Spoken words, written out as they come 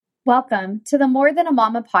Welcome to the More Than a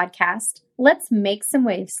Mama podcast. Let's make some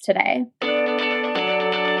waves today.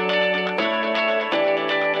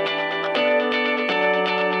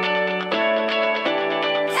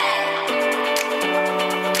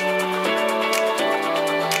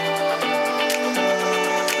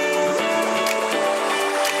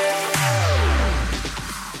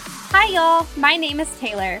 Hi, y'all. My name is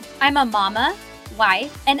Taylor. I'm a mama,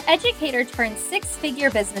 wife, and educator turned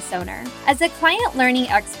six-figure business owner. As a client learning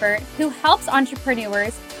expert who helps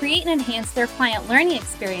entrepreneurs create and enhance their client learning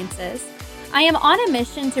experiences, I am on a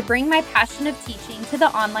mission to bring my passion of teaching to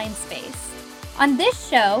the online space. On this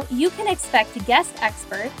show, you can expect guest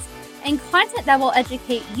experts and content that will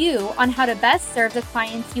educate you on how to best serve the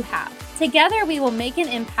clients you have. Together, we will make an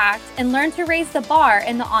impact and learn to raise the bar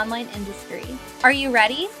in the online industry. Are you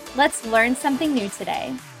ready? Let's learn something new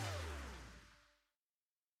today.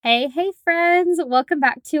 Hey, friends. Welcome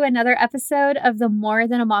back to another episode of the More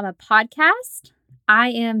Than a Mama podcast. I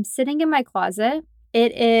am sitting in my closet.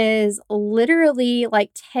 It is literally like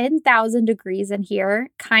 10,000 degrees in here.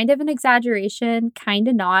 Kind of an exaggeration, kind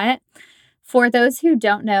of not. For those who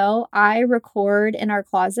don't know, I record in our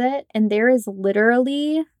closet and there is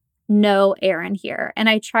literally no air in here. And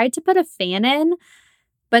I tried to put a fan in,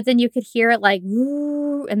 but then you could hear it like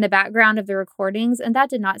woo in the background of the recordings, and that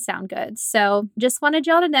did not sound good. So just wanted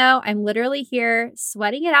y'all to know I'm literally here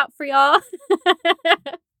sweating it out for y'all.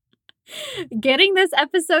 Getting this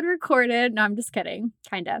episode recorded. No, I'm just kidding.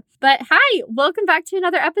 Kind of. But hi, welcome back to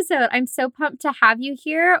another episode. I'm so pumped to have you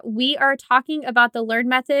here. We are talking about the LEARN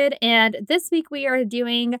method, and this week we are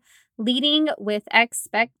doing leading with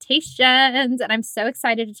expectations. And I'm so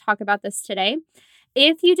excited to talk about this today.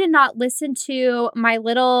 If you did not listen to my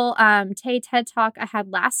little TED Talk I had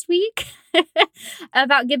last week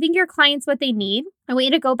about giving your clients what they need, I want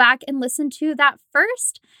you to go back and listen to that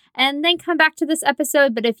first and then come back to this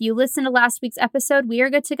episode. But if you listen to last week's episode, we are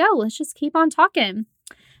good to go. Let's just keep on talking.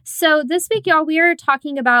 So this week, y'all, we are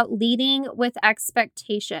talking about leading with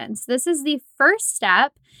expectations. This is the first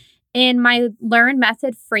step in my LEARN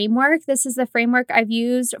method framework. This is the framework I've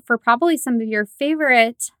used for probably some of your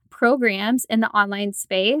favorite programs in the online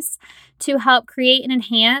space to help create and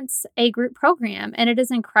enhance a group program. And it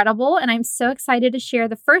is incredible. And I'm so excited to share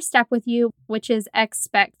the first step with you, which is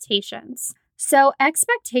expectations. So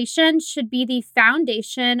expectations should be the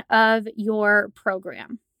foundation of your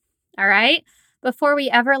program. All right. Before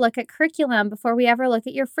we ever look at curriculum, before we ever look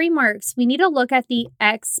at your frameworks, we need to look at the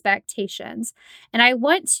expectations. And I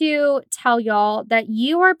want to tell y'all that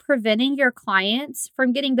you are preventing your clients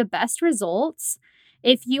from getting the best results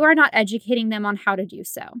if you are not educating them on how to do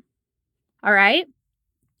so. All right?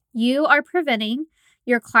 You are preventing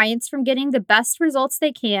your clients from getting the best results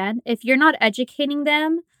they can if you're not educating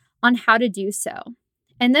them on how to do so.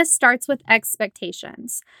 And this starts with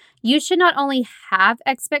expectations. You should not only have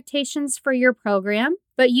expectations for your program,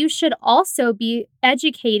 but you should also be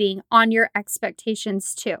educating on your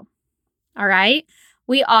expectations too. All right?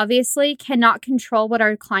 We obviously cannot control what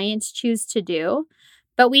our clients choose to do,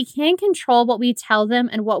 but we can control what we tell them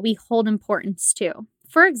and what we hold importance to.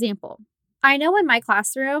 For example, I know in my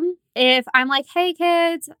classroom, if I'm like, hey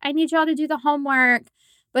kids, I need y'all to do the homework,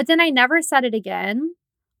 but then I never said it again,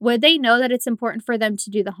 would they know that it's important for them to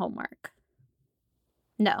do the homework?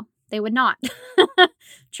 No, they would not.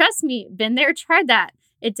 Trust me, been there, tried that.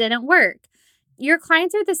 It didn't work. Your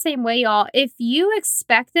clients are the same way, y'all. If you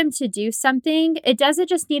expect them to do something, it doesn't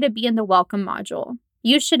just need to be in the welcome module.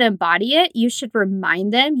 You should embody it. You should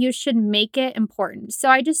remind them. You should make it important. So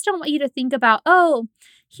I just don't want you to think about, oh,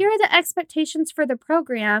 here are the expectations for the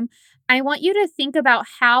program. I want you to think about,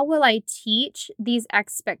 how will I teach these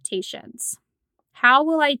expectations? How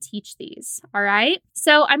will I teach these? All right.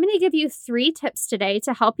 So I'm going to give you 3 tips today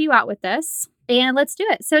to help you out with this. And let's do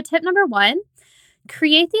it. So tip number 1,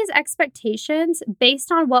 create these expectations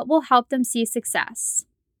based on what will help them see success.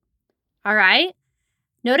 All right.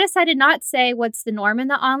 Notice I did not say what's the norm in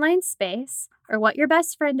the online space or what your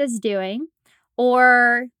best friend is doing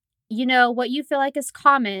or, what you feel like is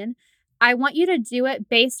common. I want you to do it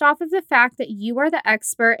based off of the fact that you are the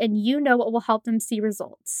expert and you know what will help them see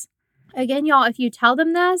results. Again, y'all, if you tell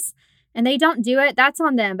them this and they don't do it, that's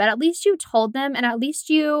on them. But at least you told them and at least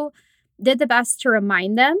you did the best to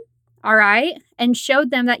remind them, all right, and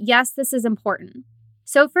showed them that, yes, this is important.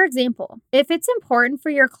 So, for example, if it's important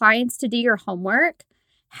for your clients to do your homework,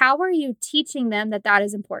 how are you teaching them that that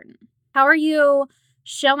is important? How are you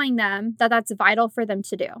showing them that that's vital for them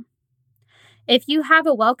to do? If you have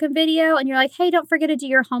a welcome video and you're like, hey, don't forget to do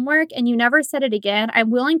your homework, and you never said it again, I'm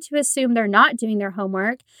willing to assume they're not doing their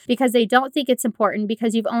homework because they don't think it's important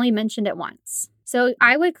because you've only mentioned it once. So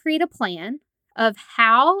I would create a plan. of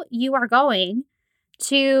how you are going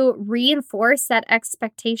to reinforce that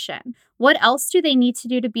expectation. What else do they need to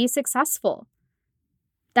do to be successful?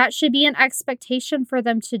 That should be an expectation for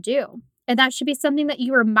them to do. And that should be something that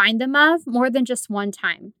you remind them of more than just one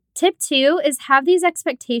time. Tip 2 is have these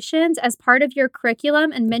expectations as part of your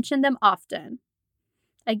curriculum and mention them often.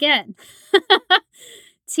 Again,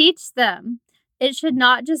 teach them. It should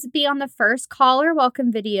not just be on the first call or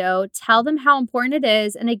welcome video. Tell them how important it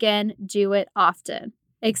is. And again, do it often,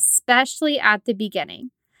 especially at the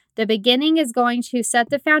beginning. The beginning is going to set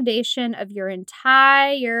the foundation of your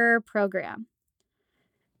entire program.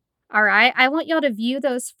 All right. I want y'all to view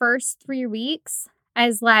those first 3 weeks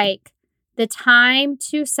as like the time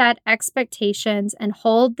to set expectations and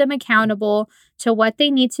hold them accountable to what they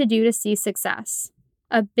need to do to see success.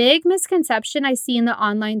 A big misconception I see in the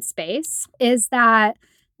online space is that,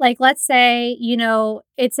 like, let's say,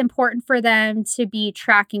 it's important for them to be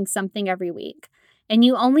tracking something every week, and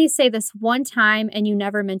you only say this one time and you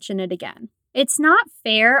never mention it again. It's not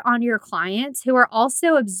fair on your clients who are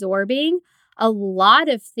also absorbing a lot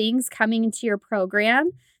of things coming into your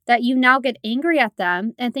program that you now get angry at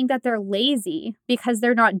them and think that they're lazy because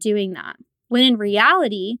they're not doing that. When in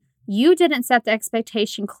reality, you didn't set the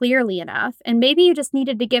expectation clearly enough, and maybe you just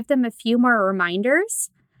needed to give them a few more reminders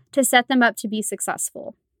to set them up to be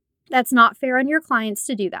successful. That's not fair on your clients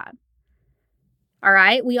to do that. All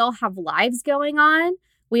right, we all have lives going on.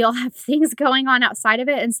 We all have things going on outside of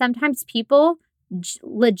it, and sometimes people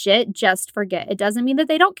legit just forget. It doesn't mean that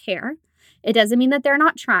they don't care. It doesn't mean that they're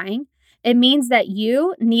not trying. It means that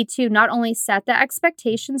you need to not only set the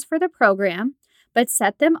expectations for the program, but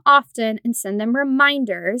set them often and send them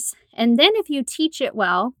reminders. And then if you teach it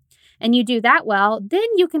well and you do that well, then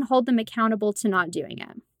you can hold them accountable to not doing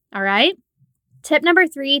it. All right? Tip number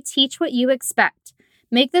 3, teach what you expect.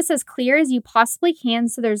 Make this as clear as you possibly can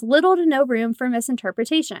so there's little to no room for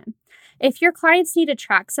misinterpretation. If your clients need to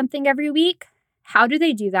track something every week, how do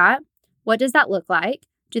they do that? What does that look like?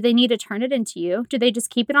 Do they need to turn it into you? Do they just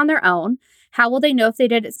keep it on their own? How will they know if they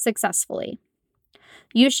did it successfully?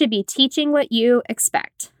 You should be teaching what you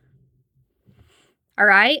expect. All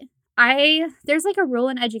right? There's like a rule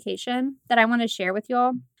in education that I want to share with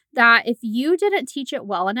y'all that if you didn't teach it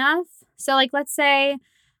well enough, so like let's say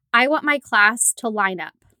I want my class to line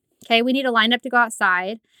up. Okay, we need to line up to go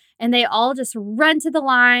outside, and they all just run to the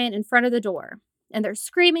line in front of the door, and they're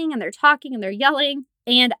screaming and they're talking and they're yelling,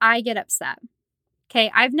 and I get upset.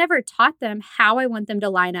 Okay, I've never taught them how I want them to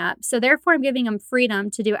line up, so therefore I'm giving them freedom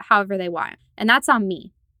to do it however they want, and that's on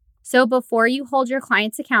me. So before you hold your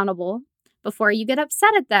clients accountable, before you get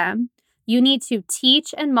upset at them, you need to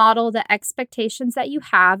teach and model the expectations that you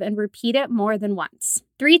have and repeat it more than once.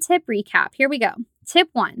 3-tip recap. Here we go. Tip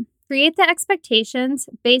 1, create the expectations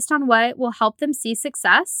based on what will help them see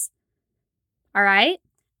success. All right.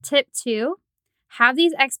 Tip 2, have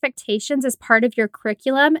these expectations as part of your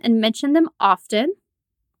curriculum and mention them often.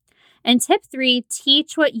 And tip 3,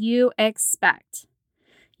 teach what you expect.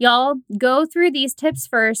 Y'all, go through these tips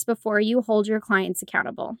first before you hold your clients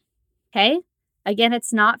accountable. Okay? Again,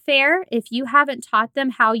 it's not fair. If you haven't taught them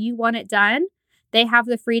how you want it done, they have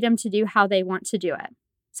the freedom to do how they want to do it.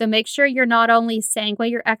 So make sure you're not only saying what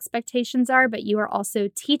your expectations are, but you are also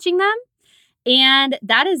teaching them. And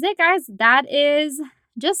that is it, guys. That is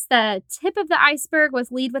just the tip of the iceberg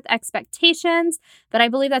with Lead with Expectations. But I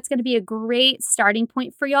believe that's going to be a great starting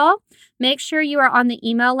point for y'all. Make sure you are on the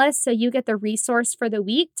email list so you get the resource for the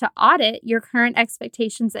week to audit your current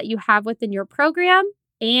expectations that you have within your program.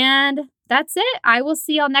 And that's it. I will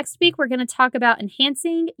see y'all next week. We're going to talk about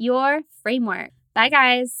enhancing your framework. Bye,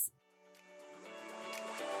 guys.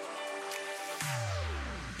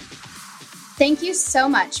 Thank you so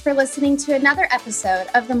much for listening to another episode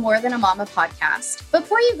of the More Than a Mama podcast.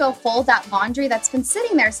 Before you go fold that laundry that's been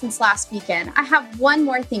sitting there since last weekend, I have one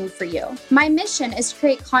more thing for you. My mission is to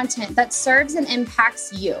create content that serves and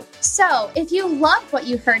impacts you. So if you loved what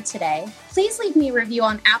you heard today, please leave me a review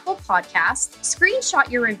on Apple Podcasts,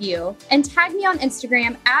 screenshot your review, and tag me on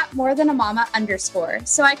Instagram at morethanamama_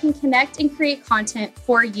 so I can connect and create content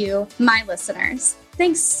for you, my listeners.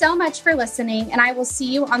 Thanks so much for listening, and I will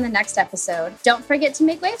see you on the next episode. Don't forget to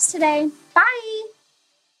make waves today. Bye!